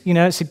great,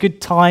 it's a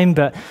good time,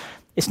 but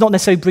it's not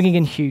necessarily bringing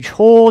in huge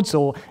hordes,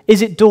 or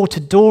is it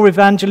door-to-door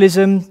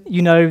evangelism?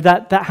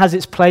 That has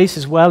its place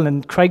as well,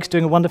 and Craig's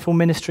doing a wonderful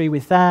ministry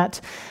with that.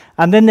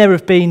 And then there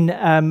have been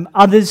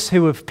others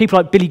people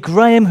like Billy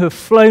Graham, who have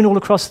flown all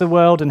across the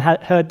world and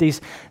heard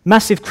these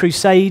massive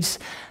crusades,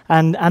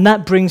 and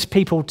that brings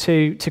people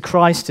to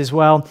Christ as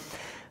well.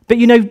 But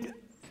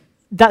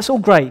that's all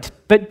great.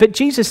 But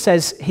Jesus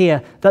says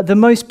here that the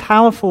most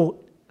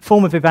powerful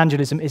form of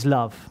evangelism is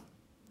love.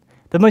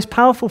 The most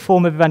powerful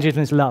form of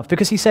evangelism is love,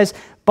 because he says,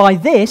 by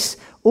this,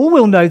 all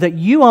will know that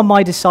you are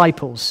my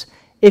disciples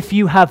if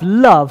you have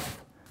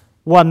love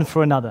one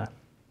for another.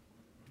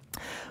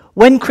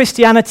 When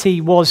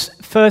Christianity was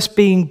first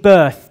being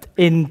birthed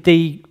in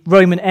the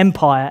Roman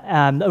Empire,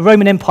 a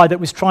Roman Empire that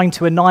was trying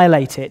to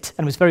annihilate it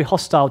and was very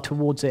hostile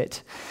towards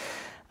it,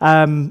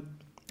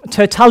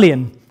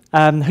 Tertullian,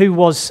 who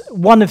was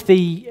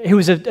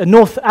a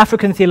North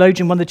African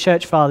theologian, one of the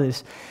church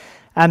fathers,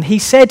 he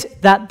said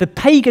that the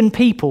pagan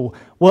people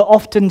were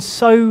often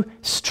so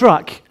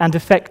struck and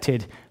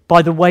affected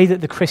by the way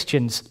that the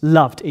Christians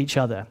loved each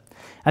other.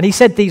 And he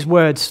said these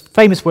words,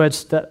 famous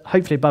words that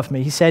hopefully above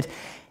me. He said,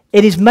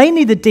 "It is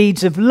mainly the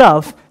deeds of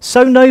love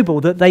so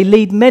noble that they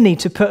lead many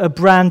to put a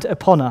brand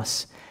upon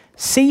us.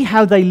 See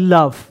how they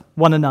love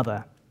one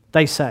another,"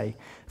 they say,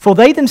 "for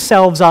they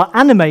themselves are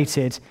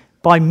animated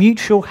by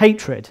mutual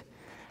hatred.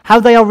 How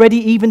they are ready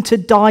even to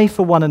die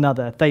for one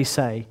another," they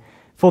say,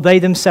 "for they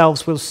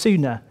themselves will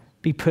sooner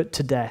be put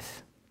to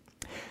death."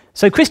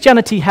 So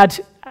Christianity had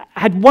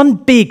one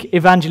big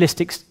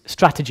evangelistic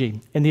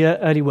strategy in the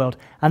early world,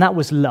 and that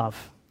was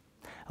love.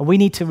 And we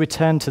need to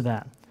return to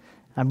that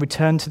and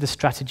return to the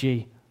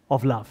strategy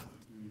of love.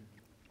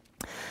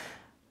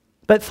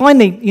 But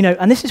finally,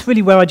 and this is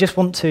really where I just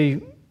want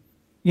to,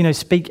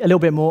 speak a little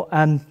bit more.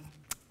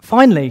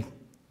 Finally,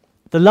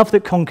 the love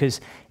that conquers.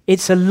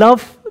 It's a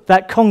love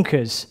that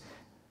conquers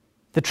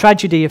the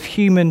tragedy of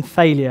human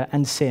failure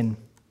and sin.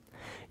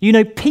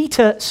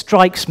 Peter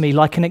strikes me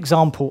like an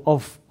example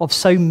of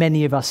so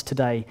many of us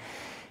today.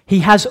 He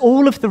has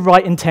all of the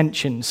right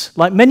intentions,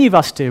 like many of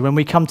us do when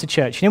we come to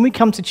church. We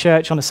come to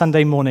church on a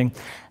Sunday morning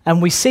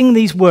and we sing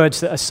these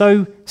words that are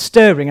so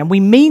stirring and we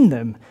mean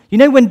them.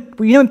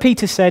 When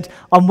Peter said,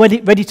 "I'm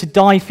ready to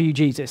die for you,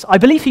 Jesus," I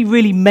believe he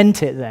really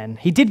meant it then.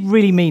 He did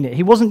really mean it.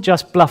 He wasn't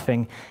just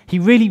bluffing. He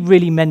really,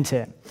 really meant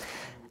it.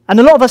 And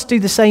a lot of us do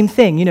the same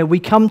thing. We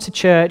come to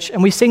church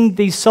and we sing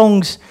these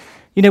songs,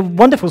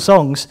 wonderful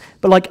songs,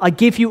 but like, "I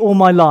give you all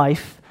my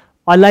life,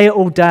 I lay it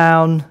all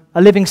down,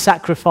 a living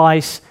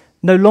sacrifice,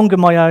 no longer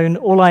my own,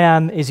 all I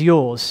am is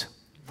yours."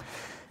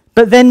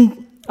 But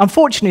then,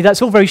 unfortunately, that's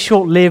all very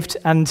short-lived,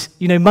 and,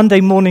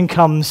 Monday morning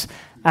comes,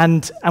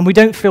 and we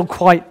don't feel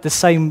quite the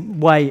same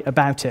way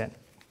about it.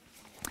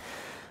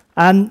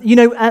 And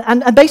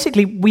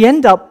basically, we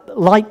end up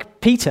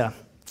like Peter,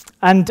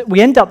 and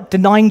we end up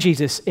denying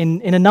Jesus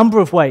in a number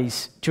of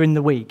ways during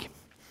the week.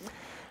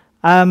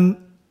 But,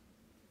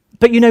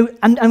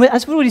 and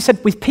as we already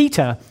said with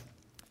Peter,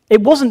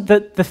 it wasn't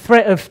that the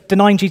threat of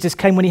denying Jesus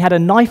came when he had a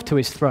knife to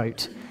his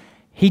throat.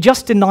 He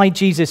just denied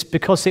Jesus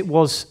because it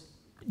was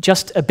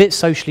just a bit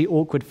socially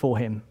awkward for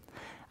him.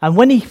 And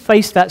when he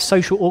faced that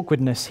social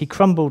awkwardness, he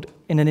crumbled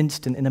in an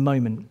instant, in a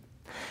moment.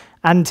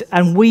 And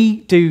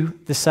we do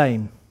the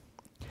same.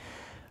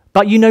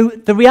 But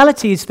the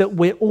reality is that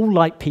we're all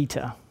like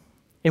Peter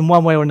in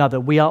one way or another.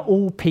 We are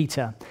all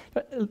Peter.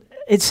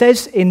 It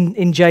says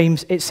in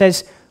James, it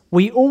says,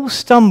 we all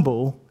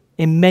stumble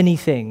in many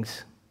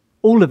things.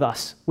 All of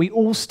us, we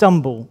all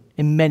stumble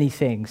in many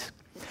things.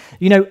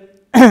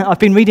 I've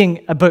been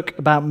reading a book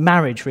about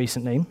marriage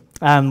recently,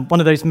 one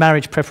of those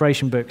marriage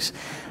preparation books.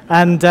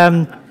 And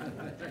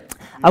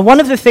one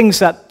of the things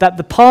that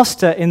the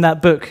pastor in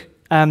that book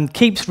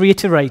keeps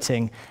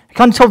reiterating, I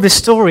kind of told this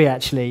story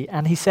actually,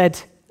 and he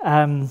said,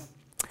 I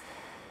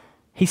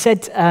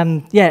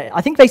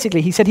think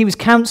basically he said he was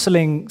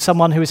counselling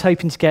someone who was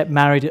hoping to get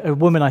married, a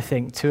woman, I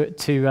think, to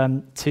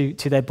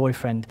their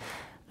boyfriend.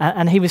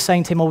 And he was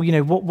saying to him,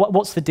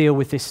 what's the deal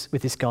with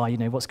this guy?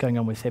 What's going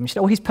on with him? She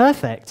said, he's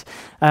perfect.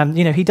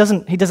 He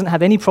doesn't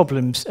have any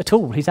problems at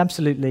all. He's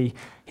absolutely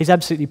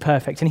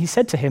perfect. And he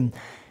said to him,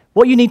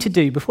 what you need to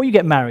do before you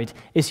get married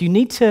is you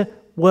need to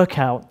work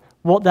out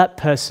what that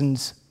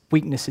person's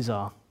weaknesses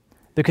are,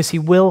 because he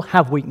will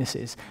have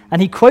weaknesses.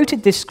 And he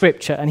quoted this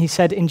scripture, and he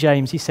said in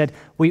James, he said,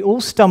 we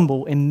all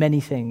stumble in many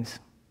things.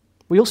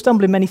 We all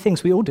stumble in many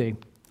things. We all do.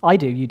 I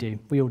do, you do,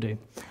 we all do.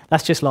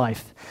 That's just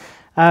life.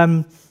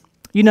 Hillsong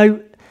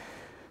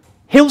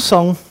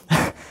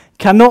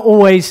cannot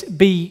always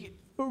be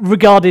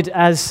regarded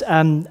as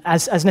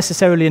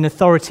necessarily an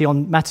authority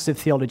on matters of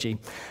theology.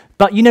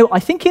 But, I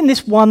think in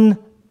this one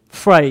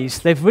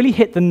phrase, they've really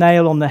hit the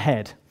nail on the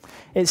head.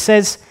 It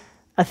says,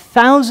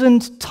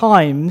 1,000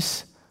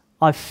 times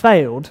I've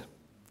failed,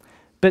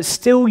 but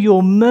still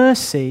your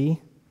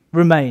mercy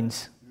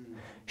remains.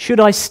 Should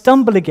I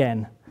stumble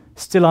again,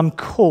 still I'm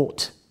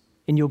caught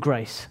in your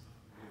grace.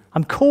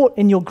 I'm caught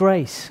in your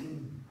grace.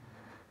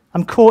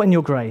 I'm caught in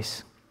your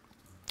grace.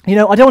 I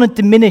don't want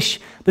to diminish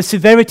the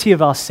severity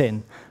of our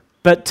sin,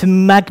 but to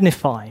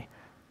magnify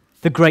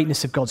the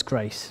greatness of God's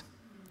grace.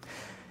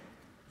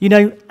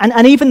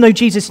 And even though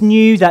Jesus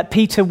knew that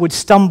Peter would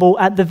stumble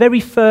at the very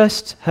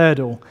first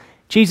hurdle,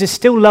 Jesus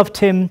still loved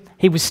him,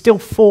 he was still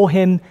for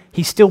him,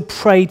 he still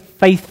prayed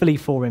faithfully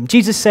for him.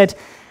 Jesus said,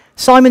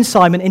 "Simon,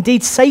 Simon,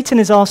 indeed Satan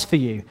has asked for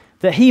you,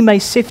 that he may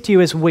sift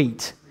you as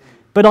wheat.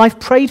 But I've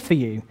prayed for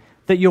you,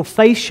 that your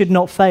faith should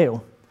not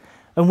fail.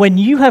 And when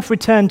you have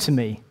returned to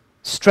me,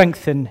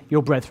 strengthen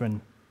your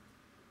brethren."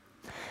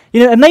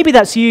 And maybe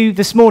that's you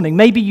this morning.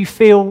 Maybe you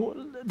feel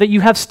that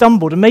you have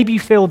stumbled, and maybe you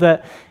feel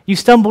that you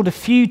stumbled a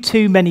few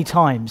too many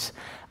times,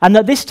 and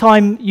that this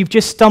time you've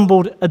just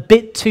stumbled a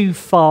bit too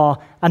far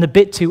and a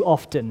bit too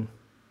often.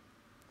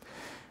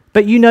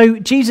 But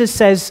Jesus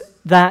says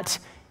that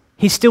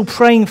he's still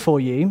praying for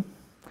you.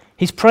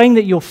 He's praying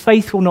that your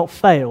faith will not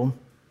fail,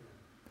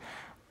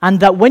 and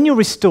that when you're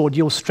restored,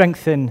 you'll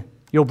strengthen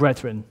your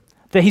brethren.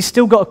 That he's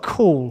still got a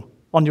call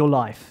on your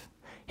life.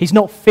 He's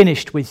not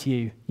finished with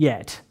you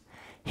yet.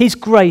 His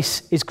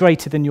grace is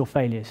greater than your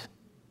failures.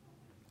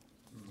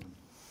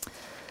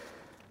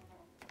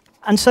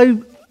 And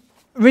so,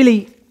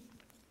 really,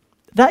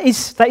 that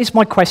is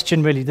my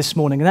question, really, this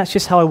morning, and that's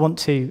just how I want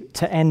to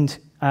end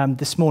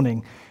this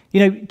morning.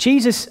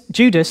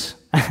 Judas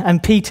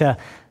and Peter,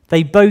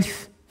 they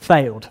both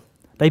failed.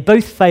 They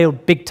both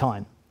failed big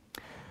time.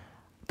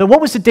 But what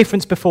was the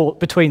difference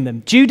between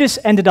them? Judas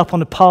ended up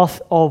on a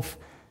path of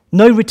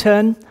no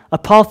return, a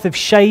path of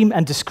shame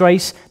and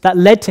disgrace that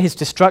led to his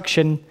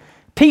destruction.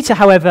 Peter,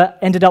 however,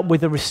 ended up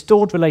with a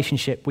restored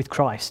relationship with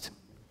Christ.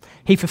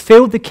 He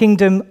fulfilled the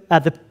kingdom,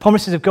 the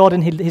promises of God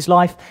in his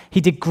life.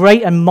 He did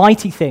great and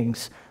mighty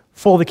things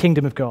for the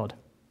kingdom of God.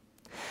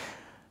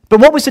 But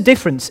what was the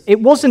difference? It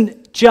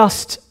wasn't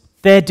just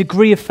their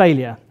degree of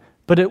failure,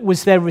 but it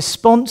was their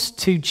response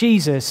to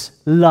Jesus'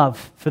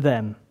 love for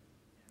them.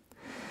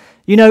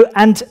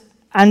 And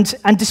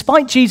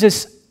despite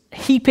Jesus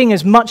heaping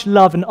as much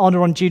love and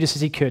honor on Judas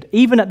as he could,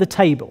 even at the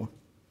table,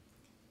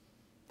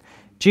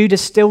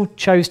 Judas still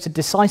chose to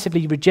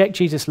decisively reject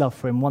Jesus' love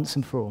for him once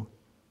and for all.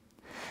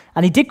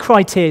 And he did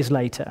cry tears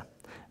later,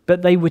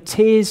 but they were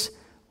tears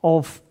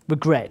of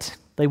regret.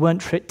 They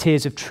weren't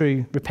tears of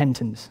true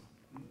repentance.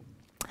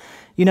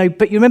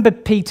 But you remember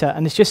Peter,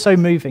 and it's just so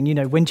moving,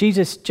 when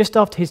Jesus, just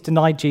after he's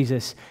denied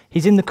Jesus,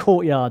 he's in the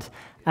courtyard,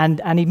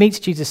 and he meets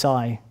Jesus'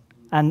 eye,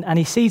 and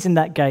he sees in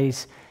that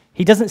gaze,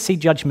 he doesn't see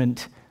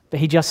judgment, but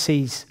he just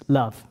sees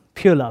love,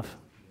 pure love.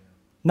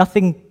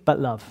 Nothing but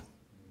love.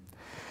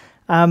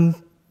 And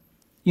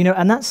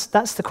that's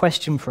the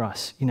question for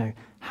us,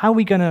 How are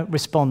we going to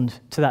respond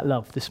to that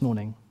love this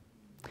morning?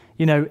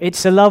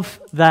 It's a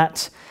love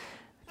that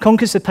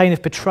conquers the pain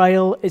of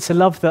betrayal. It's a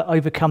love that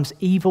overcomes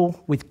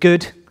evil with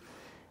good.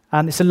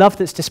 It's a love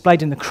that's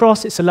displayed in the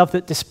cross. It's a love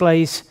that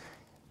displays,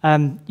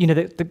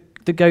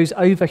 that goes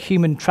over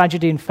human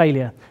tragedy and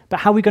failure. But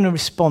how are we going to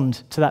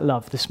respond to that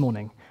love this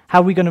morning?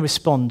 How are we going to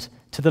respond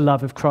to the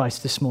love of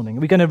Christ this morning?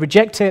 Are we going to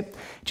reject it,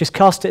 just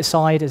cast it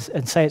aside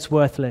and say it's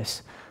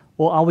worthless?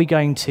 Or are we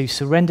going to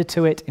surrender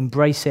to it,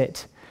 embrace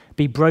it,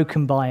 be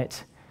broken by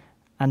it,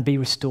 and be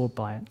restored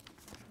by it?